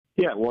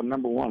Yeah, well,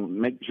 number one,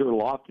 make sure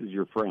loft is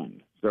your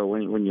friend. So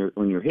when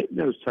you're hitting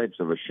those types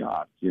of a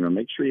shot,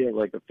 make sure you have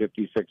like a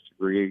 56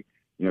 degree,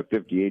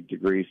 58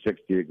 degree,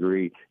 60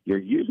 degree. You're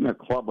using a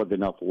club with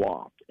enough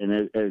loft,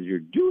 and as you're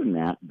doing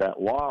that,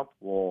 that loft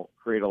will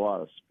create a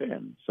lot of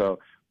spin. So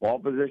ball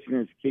position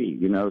is key.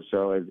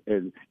 So as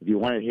if you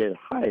want to hit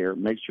higher,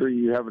 make sure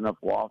you have enough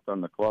loft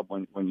on the club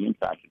when you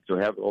impact it. So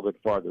have it a little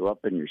bit farther up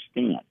in your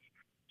stance.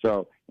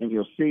 So, and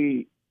you'll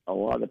see a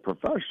lot of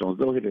professionals,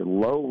 they'll hit a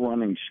low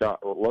running shot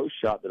or low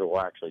shot that will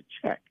actually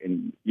check.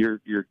 And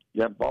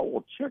that ball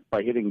will check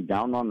by hitting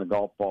down on the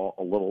golf ball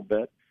a little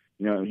bit,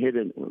 and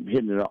hitting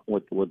it up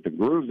with the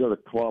grooves of the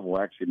club will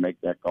actually make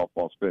that golf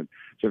ball spin.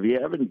 So if you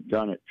haven't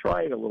done it,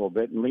 try it a little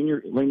bit and lean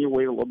your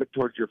weight a little bit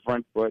towards your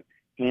front foot,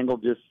 handle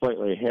just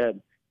slightly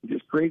ahead, and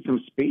just create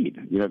some speed.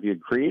 If you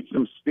create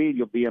some speed,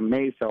 you'll be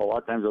amazed how a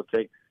lot of times it'll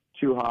take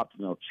 2 hops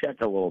and they'll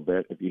check a little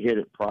bit if you hit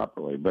it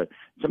properly. But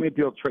so many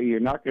people you're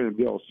not going to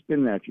be able to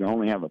spin that if you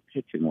only have a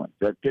pitching wedge.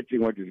 That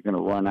pitching wedge is going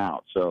to run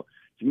out. So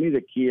to me,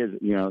 the key is,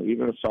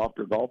 even a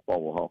softer golf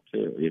ball will help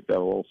too. If you have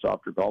a little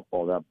softer golf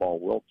ball, that ball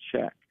will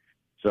check.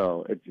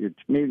 So to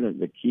me,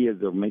 the key is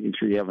making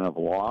sure you have enough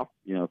loft,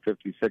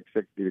 56,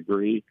 60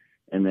 degree.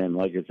 And then,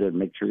 like I said,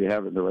 make sure you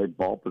have it in the right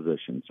ball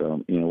position.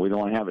 So, we don't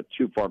want to have it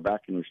too far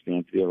back in your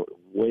stance. If you have it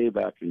way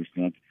back in your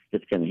stance,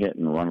 it's going to hit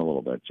and run a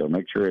little bit. So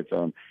make sure it's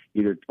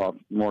either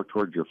more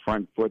towards your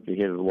front foot to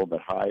hit it a little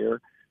bit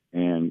higher,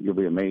 and you'll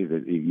be amazed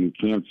that you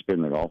can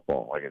spin the golf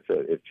ball. Like I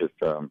said, it's just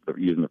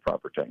using the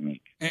proper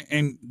technique.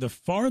 And the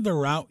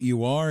farther out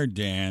you are,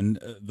 Dan,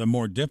 the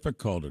more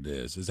difficult it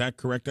is. Is that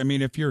correct? I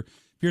mean, if you're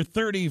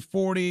 30,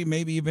 40,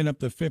 maybe even up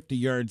to 50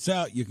 yards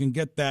out, you can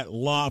get that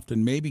loft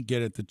and maybe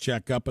get it to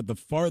check up, but the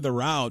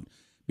farther out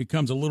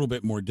becomes a little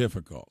bit more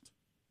difficult.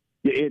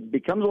 It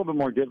becomes a little bit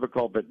more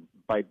difficult, but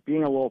by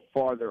being a little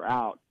farther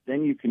out,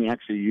 then you can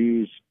actually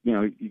use,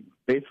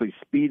 basically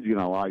speed's going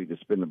to allow you to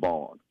spin the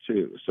ball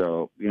too.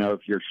 So, if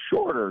you're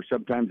shorter,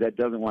 sometimes that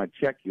doesn't want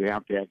to check. You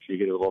have to actually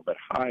get it a little bit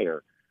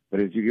higher. But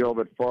as you get a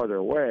little bit farther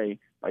away,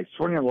 by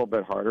swinging a little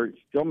bit harder,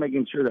 still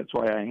making sure that's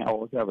why I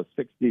always have a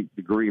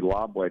 60-degree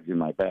lob wedge in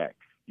my bag.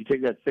 You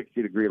take that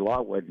 60-degree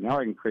lob wedge, now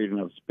I can create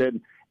enough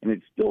spin, and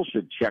it still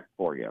should check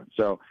for you.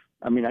 So,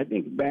 I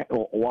think a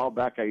while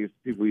back,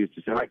 people used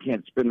to say, I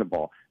can't spin the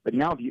ball. But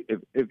now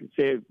if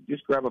say,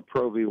 just grab a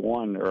Pro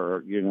V1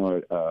 or,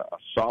 a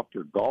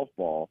softer golf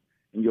ball,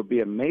 and you'll be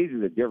amazed at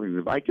the difference.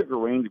 If I took a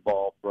range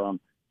ball from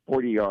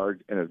 40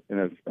 yards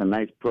and a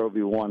nice Pro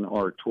V1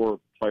 or a Tour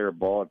player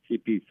ball, a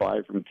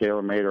TP5 from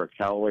TaylorMade or a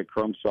Callaway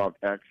Chrome Soft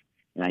X,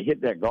 and I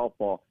hit that golf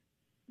ball,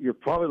 you're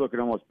probably looking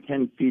at almost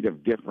 10 feet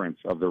of difference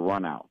of the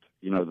run out.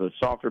 The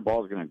softer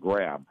ball is going to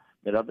grab.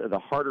 The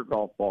harder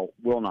golf ball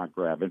will not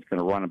grab. It's going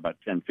to run about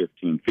 10,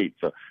 15 feet.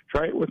 So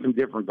try it with some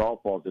different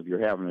golf balls if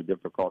you're having a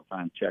difficult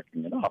time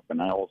checking it up.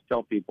 And I always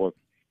tell people,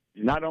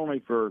 not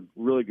only for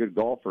really good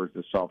golfers,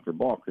 the softer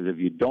ball, because if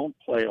you don't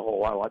play a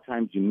whole lot of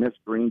times you miss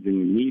greens and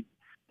you need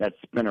that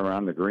spin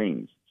around the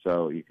greens.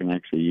 So you can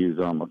actually use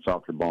a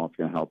softer ball. It's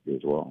going to help you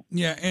as well.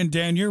 Yeah, and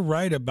Dan, you're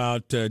right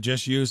about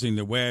just using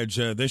the wedge.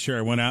 This year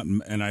I went out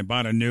and I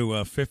bought a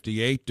new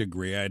 58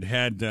 degree.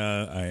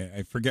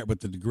 I forget what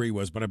the degree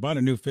was, but I bought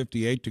a new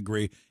 58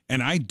 degree,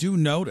 and I do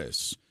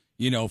notice,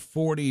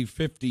 40,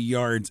 50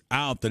 yards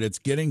out that it's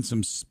getting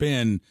some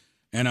spin,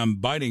 and I'm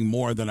biting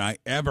more than I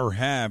ever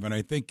have. And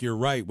I think you're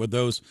right. With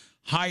those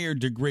higher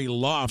degree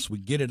lofts, we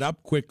get it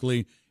up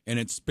quickly, and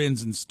it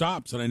spins and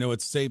stops, and I know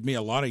it's saved me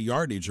a lot of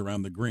yardage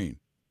around the green.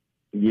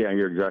 Yeah,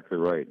 you're exactly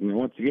right. And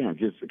once again,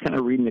 just kind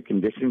of reading the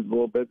conditions a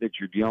little bit that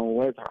you're dealing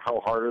with. How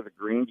hard are the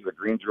greens? Are the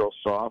greens real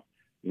soft?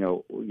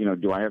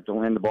 Do I have to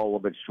land the ball a little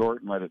bit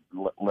short and let it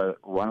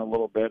run a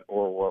little bit,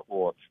 or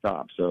will it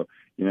stop? So,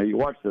 you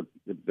watch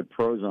the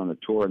pros on the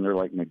tour, and they're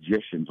like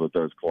magicians with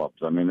those clubs.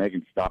 I mean, they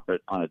can stop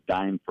it on a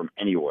dime from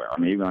anywhere. I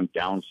mean, even on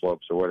down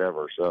slopes or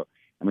whatever. So,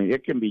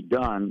 it can be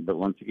done, but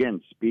once again,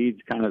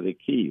 speed's kind of the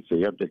key. So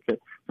you have to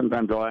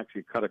sometimes I'll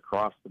actually cut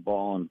across the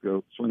ball and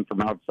go swing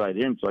from outside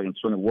in so I can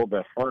swing a little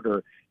bit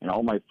harder, and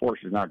all my force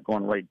is not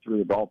going right through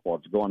the golf ball.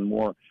 It's going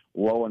more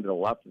low into the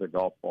left of the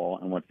golf ball,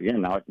 and once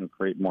again, now I can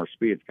create more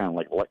speed. It's kind of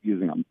like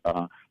using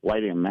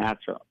lighting a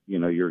match up.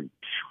 You're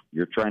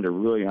trying to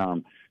really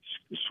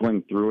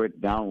swing through it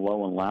down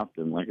low and left,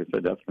 and like I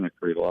said, that's going to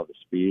create a lot of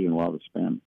speed and a lot of spin.